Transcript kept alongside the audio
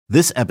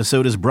This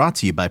episode is brought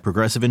to you by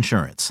Progressive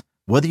Insurance.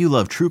 Whether you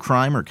love true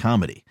crime or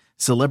comedy,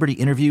 celebrity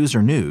interviews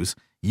or news,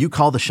 you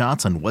call the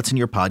shots on what's in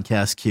your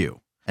podcast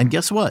queue. And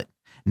guess what?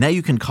 Now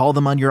you can call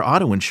them on your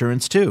auto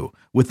insurance too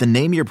with the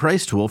Name Your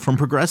Price tool from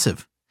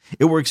Progressive.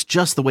 It works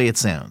just the way it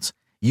sounds.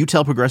 You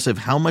tell Progressive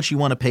how much you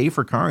want to pay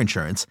for car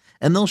insurance,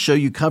 and they'll show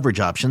you coverage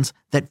options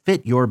that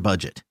fit your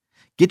budget.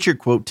 Get your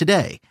quote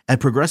today at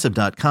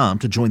Progressive.com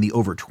to join the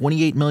over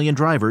 28 million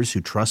drivers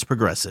who trust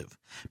Progressive.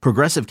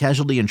 Progressive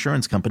Casualty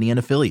Insurance Company and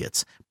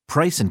Affiliates.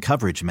 Price and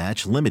coverage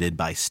match limited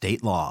by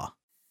state law.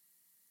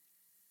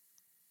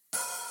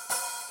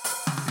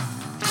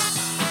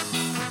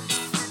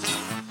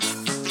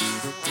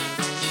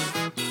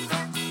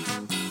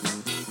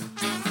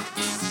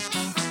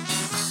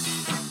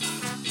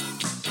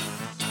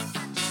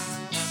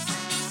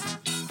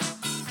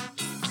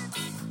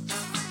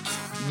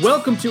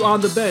 Welcome to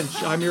On the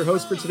Bench. I'm your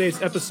host for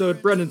today's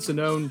episode, Brendan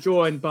Sonnone,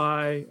 joined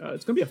by,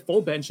 it's going to be a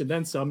full bench and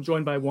then some,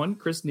 joined by one,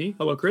 Chris Nee.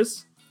 Hello,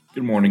 Chris.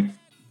 Good morning.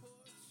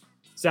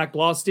 Zach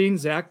Blostein.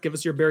 Zach, give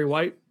us your Barry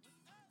White.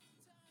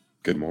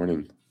 Good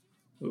morning.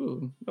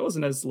 Ooh, that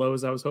wasn't as low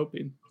as I was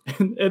hoping.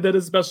 And then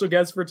a special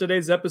guest for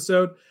today's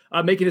episode,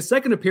 making his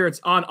second appearance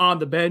on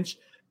the Bench,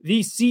 the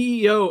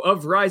CEO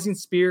of Rising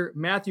Spear,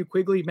 Matthew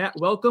Quigley. Matt,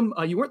 welcome.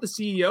 You weren't the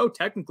CEO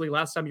technically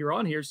last time you were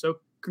on here, so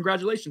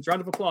congratulations.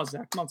 Round of applause,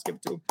 Zach. Come on, let's give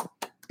it to him.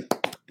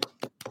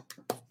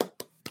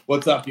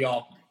 What's up,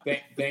 y'all?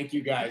 Thank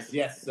you, guys.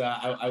 Yes,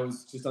 I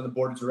was just on the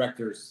board of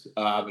directors,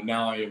 but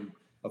now I am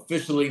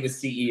officially the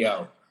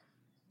CEO.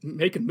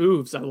 Making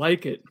moves. I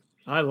like it.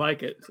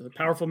 It's a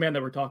powerful man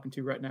that we're talking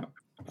to right now.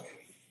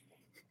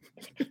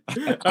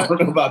 I don't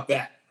know about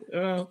that.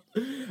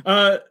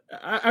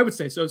 I would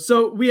say so.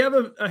 So we have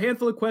a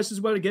handful of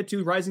questions we want to get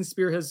to. Rising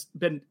Spear has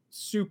been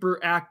super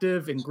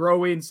active and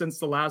growing since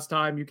the last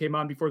time you came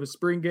on before the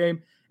spring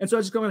game. And so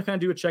I just want to kind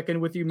of do a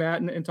check-in with you,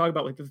 Matt, and talk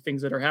about like the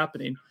things that are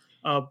happening.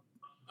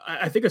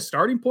 I think a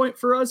starting point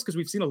for us, because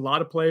we've seen a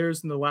lot of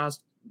players in the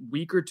last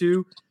week or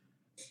two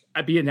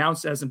be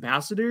announced as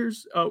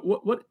ambassadors.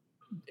 What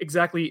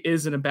exactly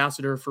is an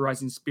ambassador for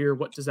Rising Spear?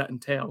 What does that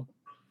entail?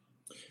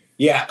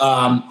 Yeah.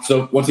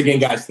 So once again,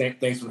 guys,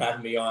 thanks for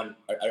having me on.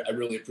 I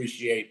really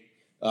appreciate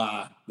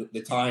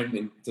the time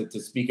and to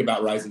speak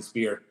about Rising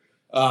Spear.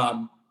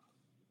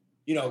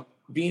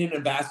 Being an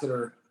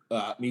ambassador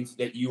means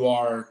that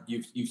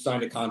you've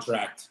signed a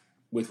contract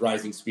with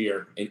Rising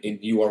Spear and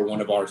you are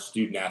one of our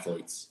student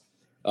athletes.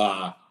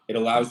 It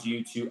allows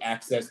you to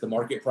access the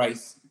market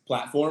price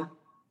platform,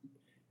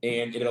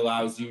 and it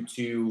allows you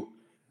to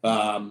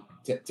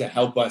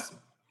help us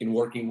in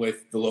working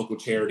with the local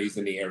charities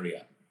in the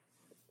area.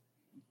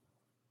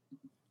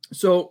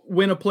 So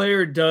when a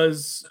player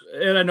does,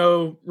 and I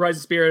know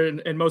Rising Spear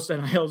and most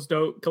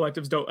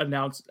collectives don't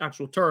announce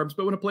actual terms,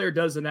 but when a player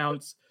does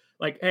announce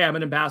like, hey, I'm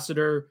an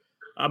ambassador,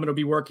 I'm going to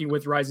be working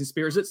with Rising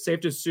Spear, is it safe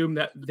to assume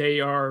that they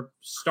are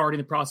starting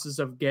the process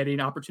of getting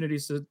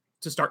opportunities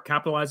to start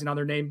capitalizing on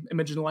their name,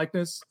 image, and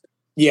likeness?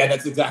 Yeah,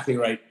 that's exactly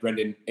right,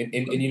 Brendan. And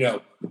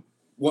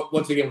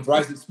once again, with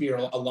Rising Spear,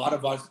 a lot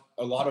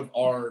of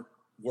our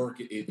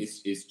work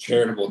is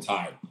charitable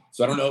tied.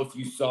 So I don't know if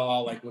you saw,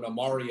 like when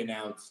Amari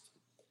announced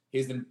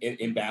his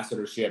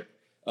ambassadorship,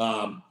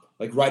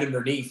 like right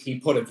underneath, he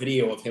put a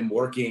video of him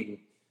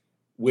working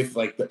with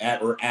like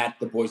at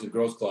the Boys and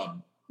Girls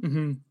Club,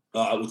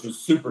 which was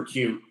super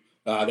cute.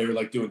 They were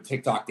like doing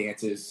TikTok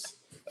dances,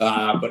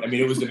 but I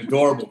mean, it was an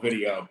adorable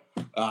video.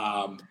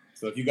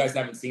 So if you guys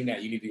haven't seen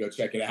that, you need to go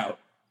check it out.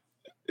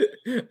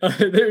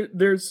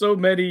 There's so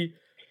many,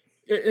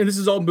 and this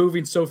is all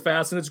moving so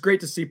fast, and it's great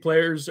to see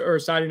players are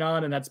signing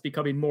on, and that's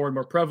becoming more and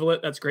more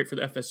prevalent. That's great for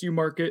the FSU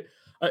market.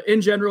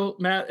 In general,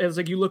 Matt, as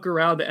like you look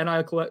around, the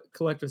NIL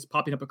collectives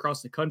popping up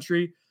across the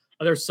country,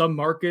 there's some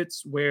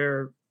markets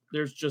where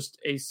there's just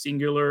a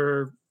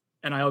singular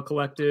NIL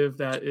collective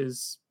that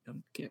is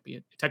can't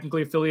be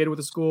technically affiliated with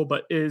a school,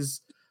 but is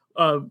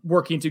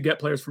working to get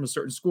players from a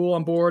certain school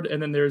on board.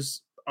 And then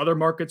there's other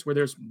markets where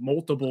there's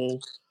multiple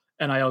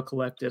NIL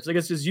collectives. I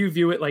guess as you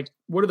view it, like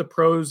what are the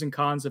pros and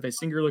cons of a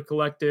singular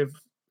collective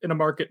in a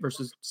market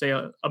versus say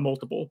a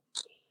multiple?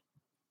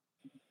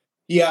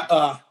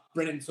 Yeah,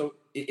 Brendan, so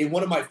in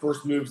one of my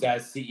first moves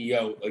as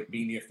CEO, like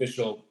being the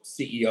official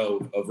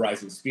CEO of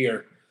Rising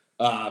Spear,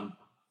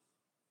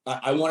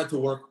 I wanted to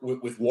work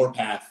with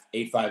Warpath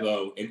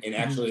 850 and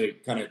actually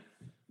kind of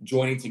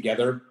joining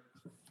together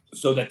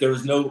so that there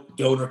was no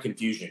donor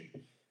confusion.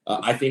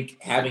 I think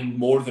having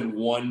more than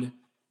one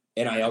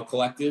NIL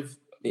collective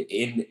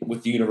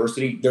with the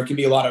university, there can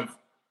be a lot of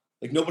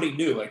like nobody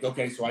knew. Like,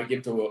 okay, so I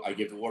give to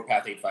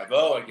Warpath 850,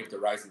 I give to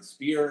Rising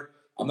Spear.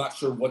 I'm not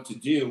sure what to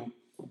do.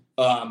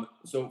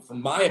 So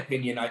from my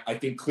opinion, I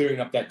think clearing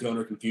up that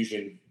donor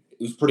confusion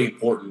was pretty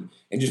important,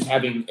 and just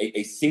having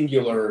a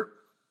singular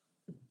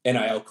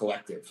NIL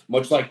collective,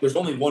 much like there's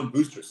only one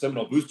booster,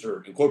 Seminole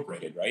Booster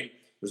Incorporated, right?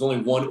 There's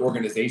only one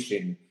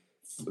organization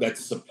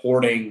that's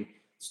supporting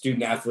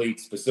student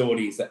athletes,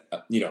 facilities,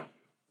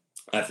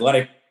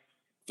 athletic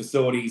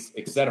facilities,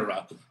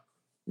 etc.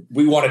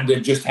 We wanted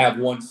to just have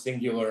one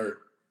singular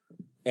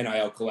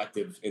NIL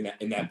collective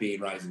in that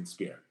being Rising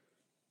Spear.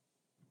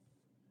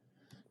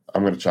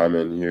 I'm going to chime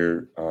in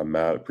here.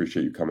 Matt,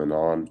 appreciate you coming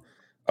on.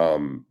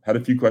 Had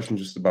a few questions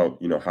just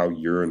about, how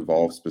you're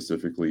involved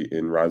specifically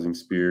in Rising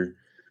Spear.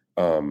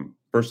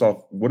 First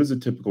off, what does a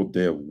typical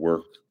day of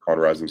work on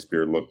Rising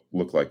Spear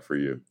look like for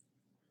you?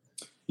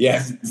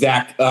 Yes,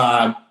 Zach.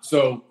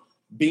 So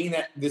being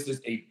that this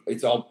is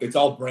it's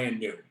all brand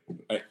new,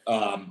 right?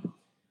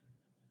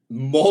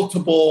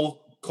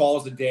 Multiple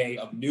calls a day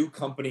of new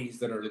companies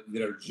that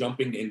are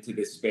jumping into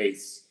this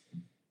space.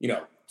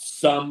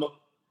 Some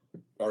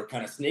are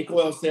kind of snake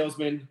oil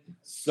salesmen.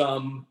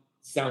 Some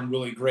sound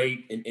really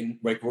great, and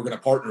like we're going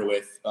to partner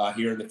with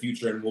here in the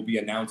future, and we'll be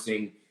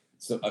announcing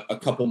a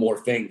couple more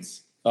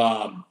things.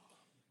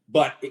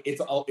 But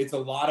it's a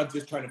lot of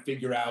just trying to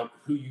figure out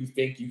who you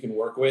think you can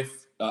work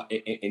with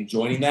and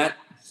joining that.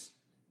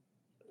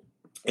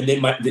 And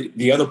then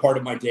the other part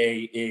of my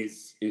day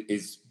is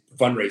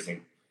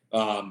fundraising,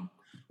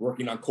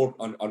 working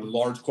on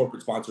large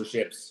corporate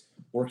sponsorships,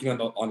 working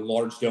on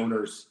large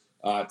donors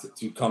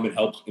to come and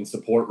help and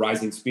support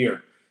Rising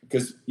Spear.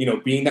 Because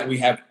being that we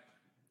have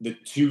the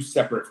two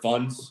separate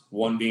funds,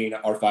 one being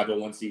our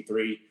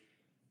 501c3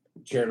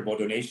 charitable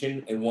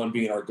donation, and one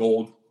being our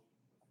gold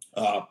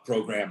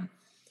program,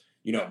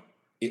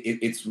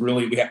 it's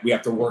really we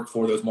have to work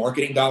for those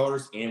marketing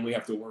dollars, and we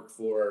have to work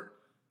for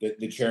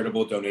the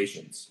charitable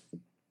donations.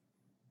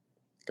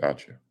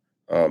 Gotcha.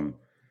 And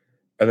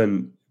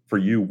then for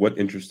you, what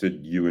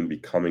interested you in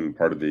becoming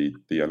part of the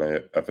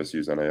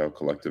FSU's NIL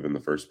collective in the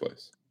first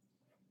place?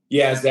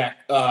 Yeah,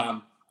 Zach.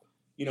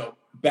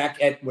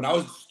 Back when I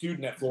was a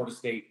student at Florida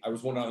State, I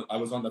was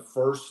on the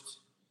first.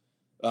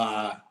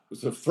 It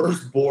was the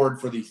first board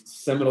for the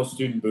Seminole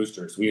Student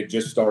Boosters. We had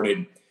just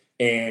started,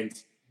 and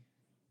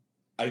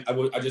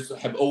I just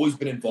have always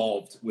been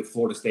involved with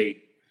Florida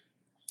State.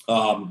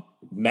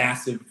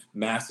 Massive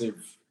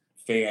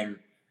fan.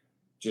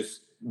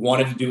 Just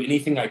wanted to do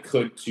anything I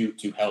could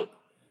to help.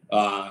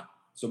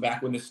 So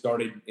back when this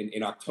started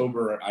in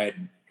October, I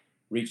had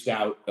reached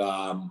out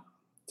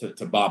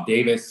to Bob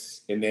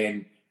Davis, and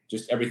then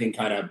just everything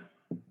kind of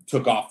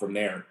took off from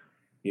there.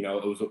 It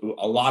was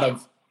a lot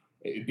of.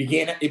 It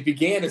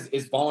began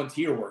as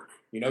volunteer work.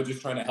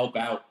 Just trying to help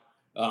out.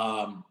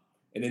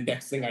 And then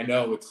next thing I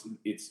know,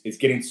 it's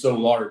getting so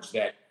large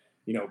that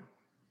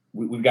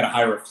we've got to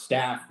hire a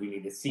staff. We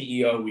need a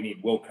CEO. We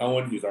need Will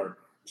Cohen, who's our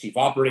chief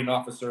operating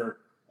officer.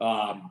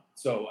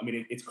 So I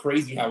mean, it's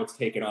crazy how it's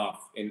taken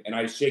off, and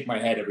I shake my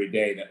head every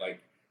day that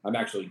I'm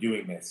actually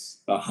doing this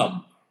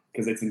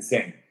because it's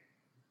insane.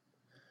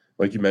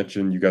 Like you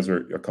mentioned, you guys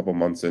are a couple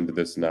months into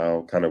this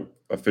now. Kind of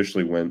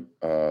officially went.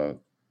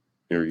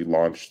 You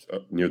launched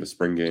near the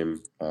spring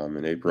game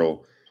in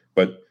April,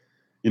 but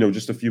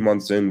just a few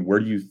months in, where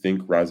do you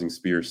think Rising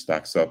Spear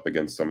stacks up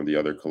against some of the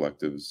other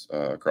collectives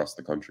across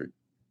the country?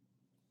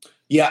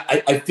 Yeah,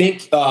 I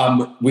think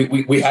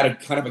we had a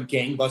kind of a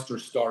gangbuster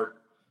start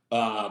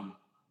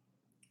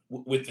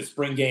with the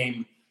spring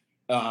game,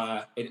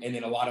 and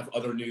then a lot of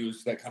other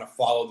news that kind of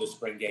followed the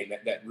spring game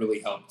that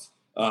really helped.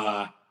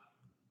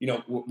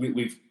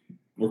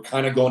 We're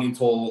kind of going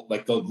into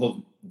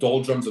the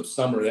doldrums of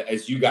summer,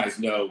 as you guys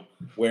know,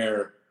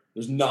 where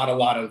there's not a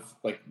lot of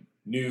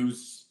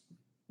news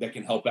that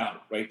can help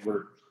out, right?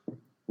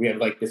 We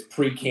have this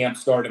pre-camp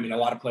start. I mean, a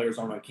lot of players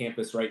aren't on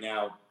campus right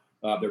now.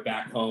 They're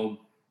back home.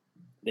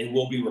 They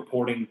will be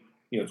reporting,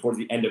 towards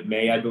the end of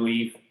May, I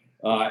believe,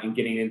 and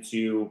getting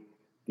into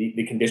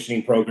the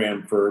conditioning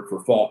program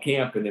for fall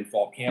camp, and then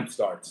fall camp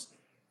starts.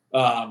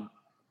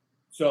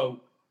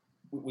 So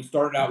we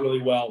started out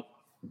really well.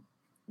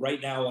 Right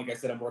now, like I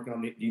said, I'm working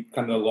on the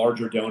kind of the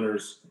larger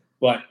donors,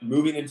 but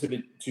moving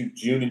into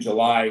June and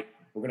July,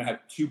 we're going to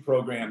have two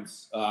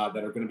programs that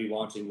are going to be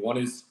launching. One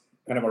is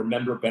kind of our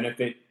member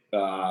benefit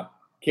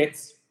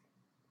kits.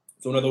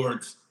 So in other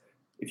words,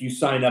 if you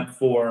sign up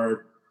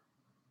for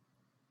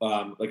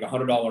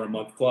 $100 a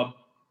month club,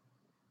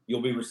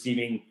 you'll be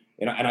receiving,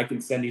 and I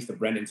can send these to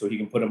Brendan so he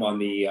can put them on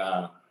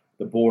the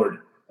board.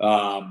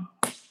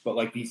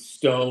 But these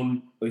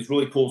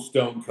really cool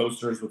stone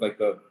coasters with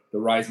the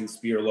Rising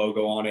Spear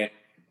logo on it.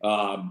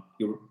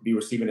 You'll be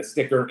receiving a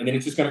sticker, and then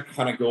it's just going to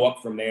kind of go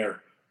up from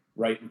there,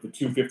 right? With the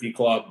 250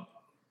 club,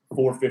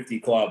 450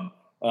 club,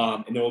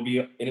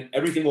 and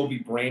everything will be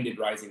branded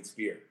Rising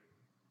Spear,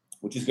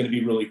 which is going to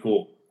be really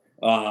cool.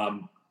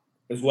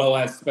 As well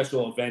as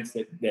special events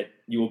that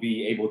you will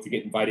be able to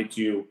get invited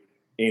to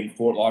in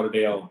Fort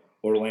Lauderdale,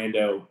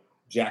 Orlando,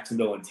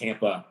 Jacksonville, and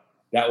Tampa.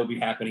 That will be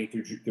happening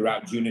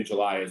throughout June and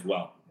July as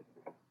well.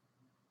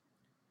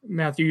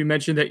 Matthew, you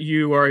mentioned that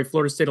you are a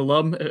Florida State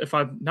alum. If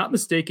I'm not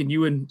mistaken,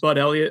 you and Bud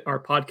Elliott, our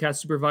podcast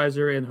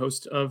supervisor and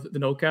host of the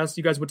Nolecast,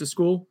 you guys went to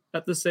school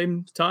at the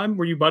same time.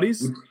 Were you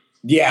buddies?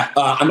 Yeah,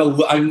 so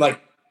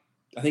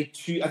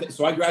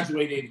I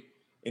graduated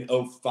in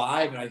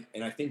 2005,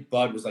 and I think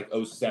Bud was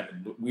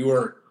 2007. But we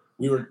were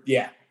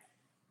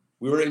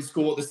in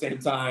school at the same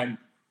time,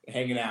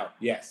 hanging out.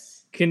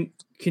 Yes. Can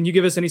you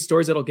give us any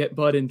stories that'll get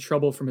Bud in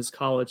trouble from his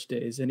college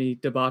days? Any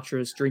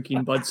debaucherous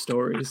drinking Bud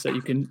stories that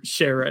you can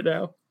share right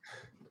now?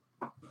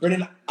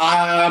 Brendan,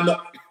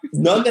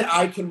 none that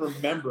I can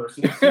remember.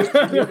 So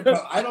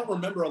I don't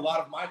remember a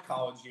lot of my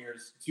college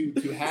years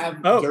to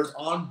have dirt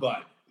on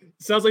Bud.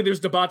 Sounds like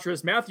there's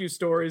debaucherous Matthew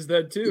stories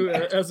then too,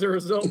 as a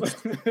result.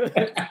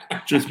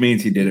 Just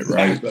means he did it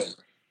right.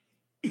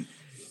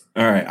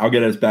 All right, I'll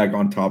get us back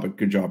on topic.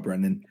 Good job,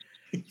 Brendan.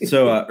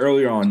 So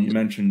earlier on, you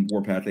mentioned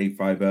Warpath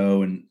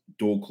 850 and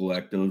dual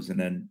collectives and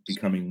then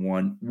becoming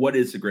one. What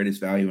is the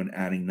greatest value in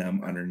adding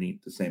them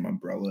underneath the same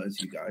umbrella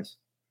as you guys?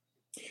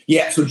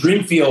 Yeah, so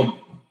Dreamfield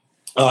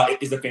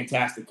is a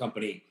fantastic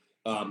company.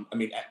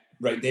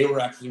 Right, they were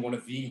actually one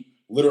of the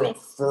literal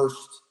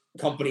first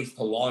companies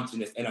to launch in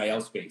this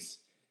NIL space,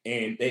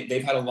 and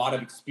they've had a lot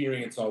of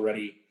experience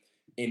already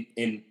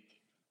in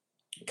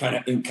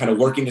kind of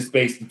working the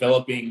space,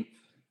 developing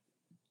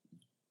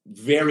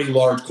very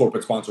large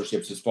corporate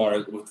sponsorships as far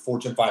as with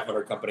Fortune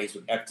 500 companies,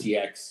 with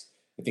FTX,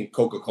 I think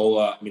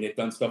Coca-Cola. I mean, they've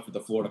done stuff with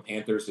the Florida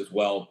Panthers as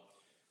well.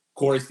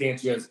 Corey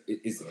Sanchez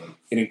is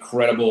an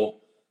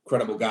incredible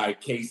guy.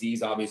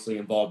 KZ's obviously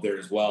involved there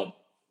as well.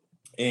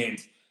 And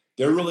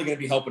they're really going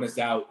to be helping us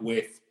out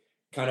with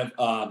kind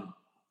of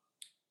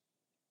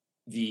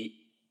the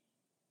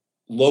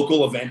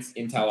local events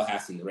in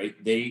Tallahassee,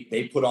 right?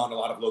 They put on a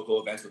lot of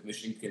local events with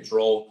Mission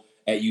Control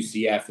at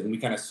UCF, and we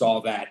kind of saw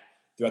that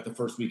throughout the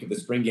first week of the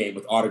spring game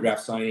with autograph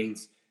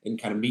signings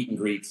and kind of meet and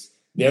greets.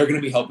 They're going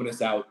to be helping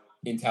us out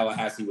in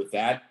Tallahassee with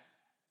that,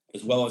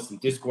 as well as some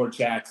Discord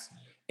chats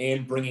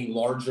and bringing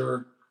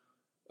larger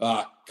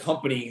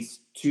companies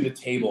to the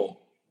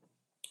table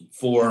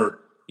for,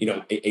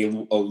 a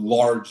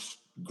large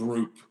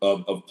group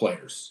of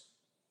players.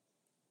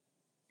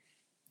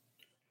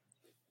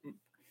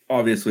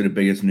 Obviously, the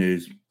biggest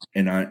news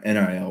in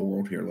NIL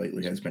world here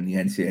lately has been the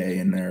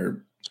NCAA and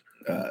their,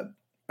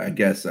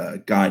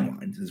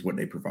 guidelines is what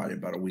they provided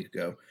about a week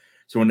ago.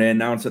 So when they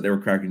announced that they were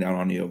cracking down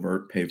on the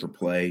overt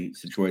pay-for-play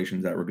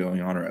situations that were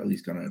going on, or at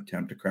least going to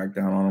attempt to crack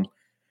down on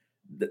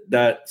them,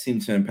 that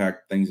seems to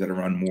impact things that are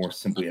run more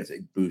simply as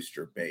a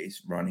booster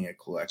base, running a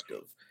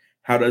collective.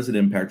 How does it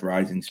impact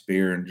Rising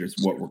Spear, and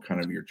just what were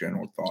kind of your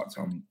general thoughts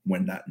on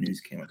when that news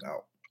came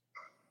about?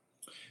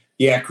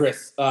 Yeah,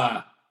 Chris.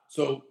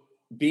 So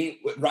being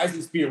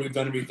Rising Spear, we've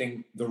done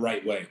everything the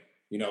right way.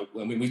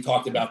 We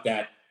talked about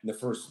that in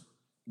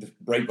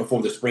right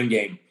before the spring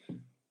game.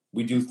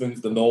 We do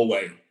things the Knoll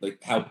way,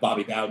 like how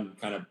Bobby Bowden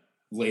kind of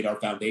laid our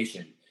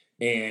foundation.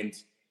 And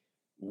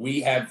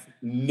we have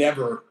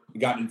never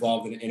gotten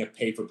involved in a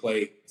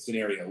pay-for-play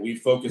scenario.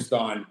 We've focused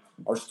on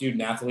our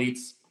student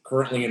athletes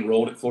currently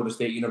enrolled at Florida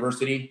State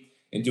University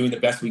and doing the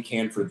best we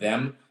can for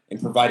them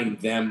and providing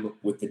them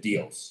with the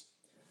deals,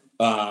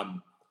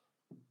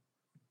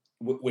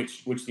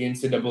 which the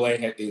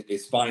NCAA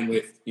is fine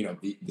with.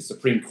 The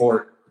Supreme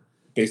Court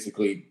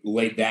basically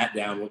laid that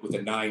down with a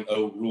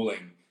 9-0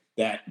 ruling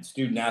that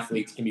student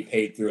athletes can be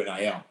paid through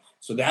NIL.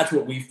 So that's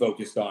what we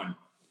focused on.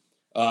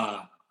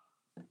 On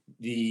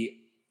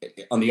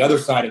the other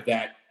side of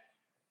that,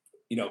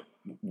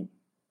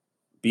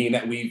 being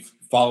that we've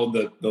followed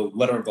the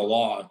letter of the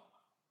law,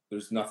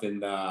 there's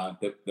nothing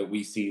that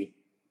we see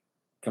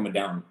coming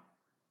down.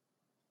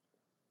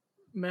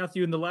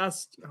 Matthew, in the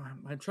last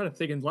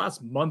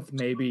month,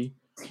 maybe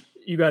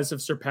you guys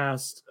have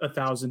surpassed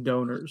 1,000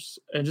 donors.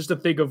 And just to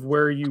think of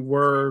where you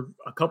were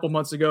a couple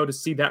months ago to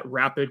see that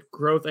rapid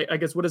growth, I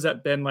guess, what has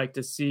that been like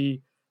to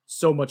see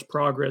so much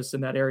progress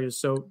in that area?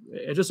 So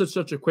just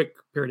such a quick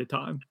period of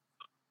time.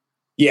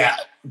 Yeah,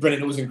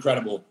 Brendan, it was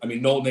incredible. I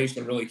mean, Knoll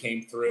Nation really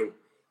came through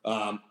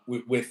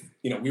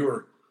we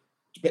were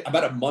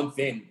about a month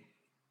in,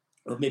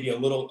 or maybe a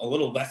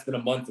little less than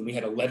a month, and we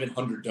had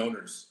 1,100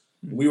 donors.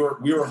 We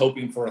were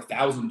hoping for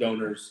 1,000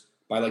 donors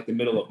by like the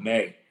middle of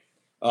May.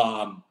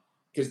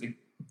 Because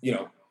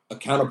a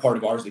counterpart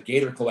of ours, the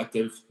Gator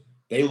Collective,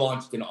 they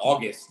launched in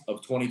August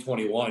of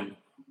 2021,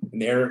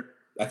 and they're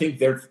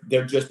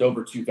just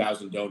over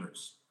 2,000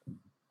 donors.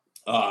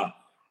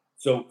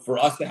 So for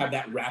us to have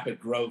that rapid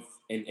growth,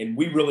 and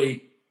we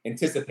really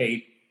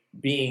anticipate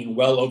being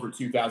well over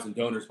 2,000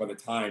 donors by the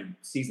time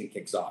season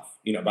kicks off.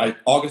 By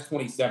August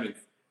 27th,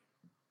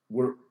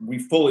 we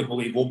fully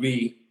believe we'll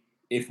be,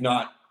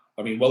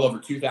 well over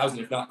 2,000,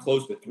 if not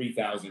close to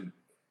 3,000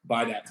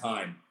 by that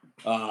time.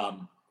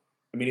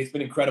 It's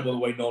been incredible the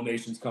way Knoll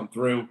Nation's come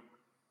through,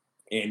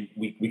 and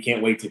we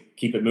can't wait to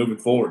keep it moving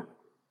forward.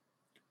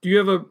 Do you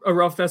have a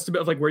rough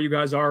estimate of like where you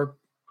guys are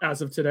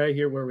as of today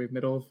here, where we're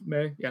middle of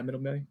May? Yeah, middle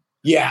of May.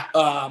 Yeah.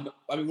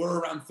 We're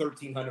around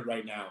 1,300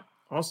 right now.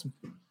 Awesome.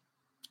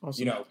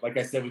 Like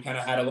I said, we kind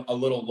of had a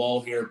little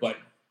lull here, but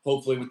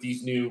hopefully with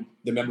the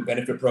member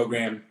benefit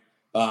program,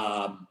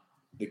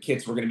 the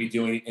kits we're going to be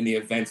doing and the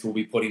events we'll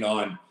be putting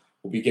on,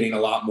 we'll be getting a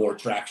lot more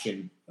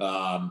traction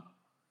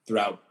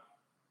throughout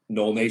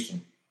Knoll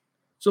Nation.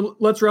 So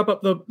let's wrap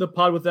up the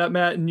pod with that,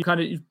 Matt. And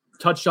you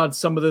touched on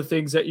some of the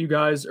things that you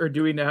guys are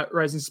doing at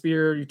Rising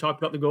Spear. You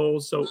talked about the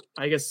goals. So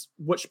I guess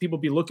what should people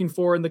be looking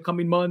for in the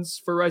coming months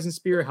for Rising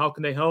Spear? How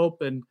can they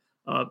help? And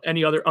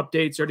any other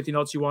updates or anything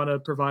else you want to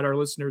provide our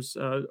listeners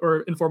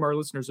or inform our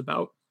listeners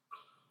about?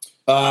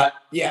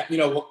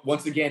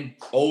 Once again,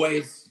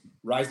 always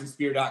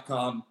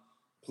RisingSpear.com.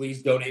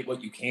 Please donate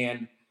what you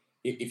can.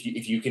 If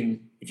you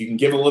can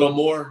give a little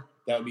more,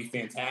 that would be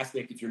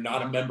fantastic. If you're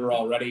not a member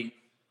already,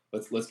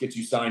 let's get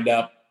you signed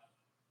up.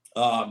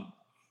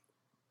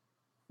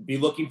 Be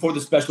looking for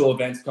the special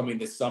events coming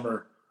this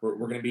summer. We're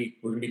going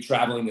to be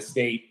traveling the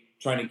state,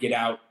 trying to get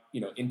out,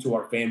 into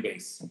our fan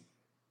base.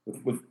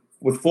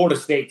 With Florida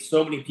State,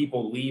 so many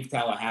people leave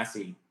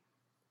Tallahassee.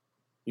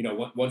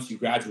 Once you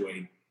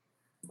graduate,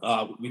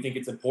 we think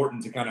it's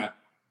important to kind of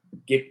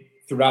get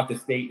throughout the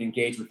state and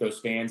engage with those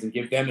fans and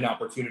give them an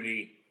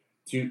opportunity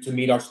to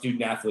meet our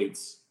student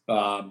athletes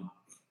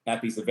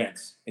at these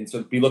events. And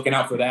so be looking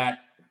out for that.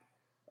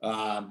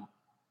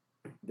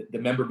 The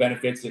member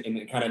benefits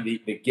and kind of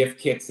the gift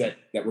kits that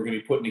we're going to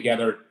be putting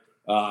together,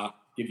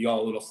 give you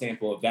all a little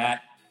sample of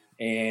that.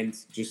 And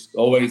just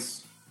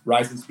always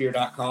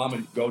RisingSpear.com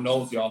and go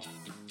Noles, y'all.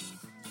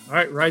 All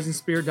right,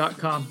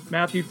 RisingSpear.com.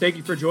 Matthew, thank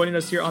you for joining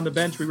us here on the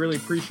bench. We really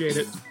appreciate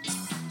it.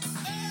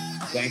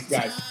 Thanks,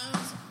 guys.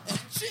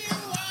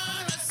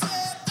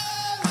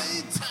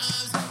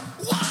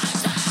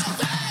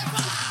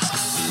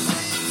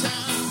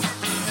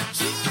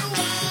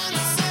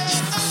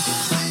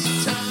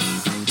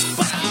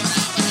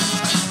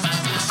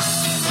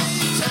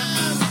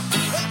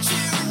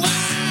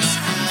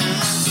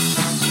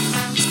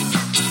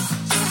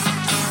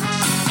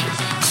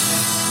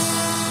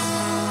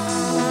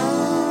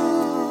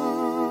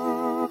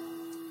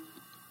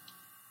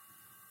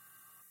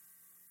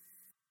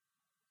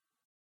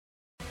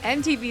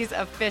 MTV's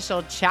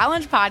official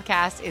Challenge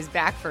podcast is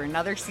back for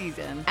another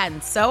season.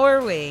 And so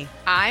are we.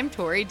 I'm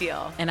Tori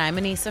Deal. And I'm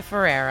Anissa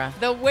Ferreira.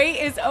 The wait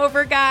is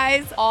over,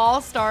 guys.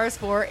 All Stars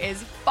 4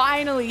 is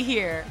finally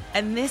here.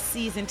 And this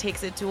season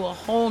takes it to a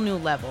whole new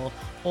level.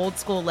 Old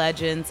school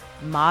legends,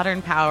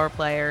 modern power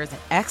players,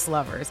 and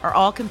ex-lovers are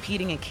all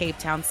competing in Cape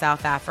Town,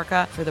 South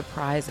Africa for the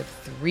prize of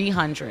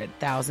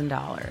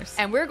 $300,000.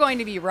 And we're going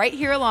to be right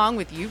here along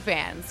with you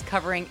fans,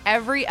 covering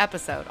every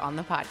episode on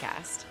the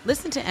podcast.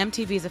 Listen to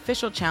MTV's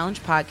official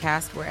Challenge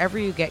podcast wherever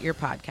you get your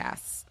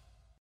podcasts.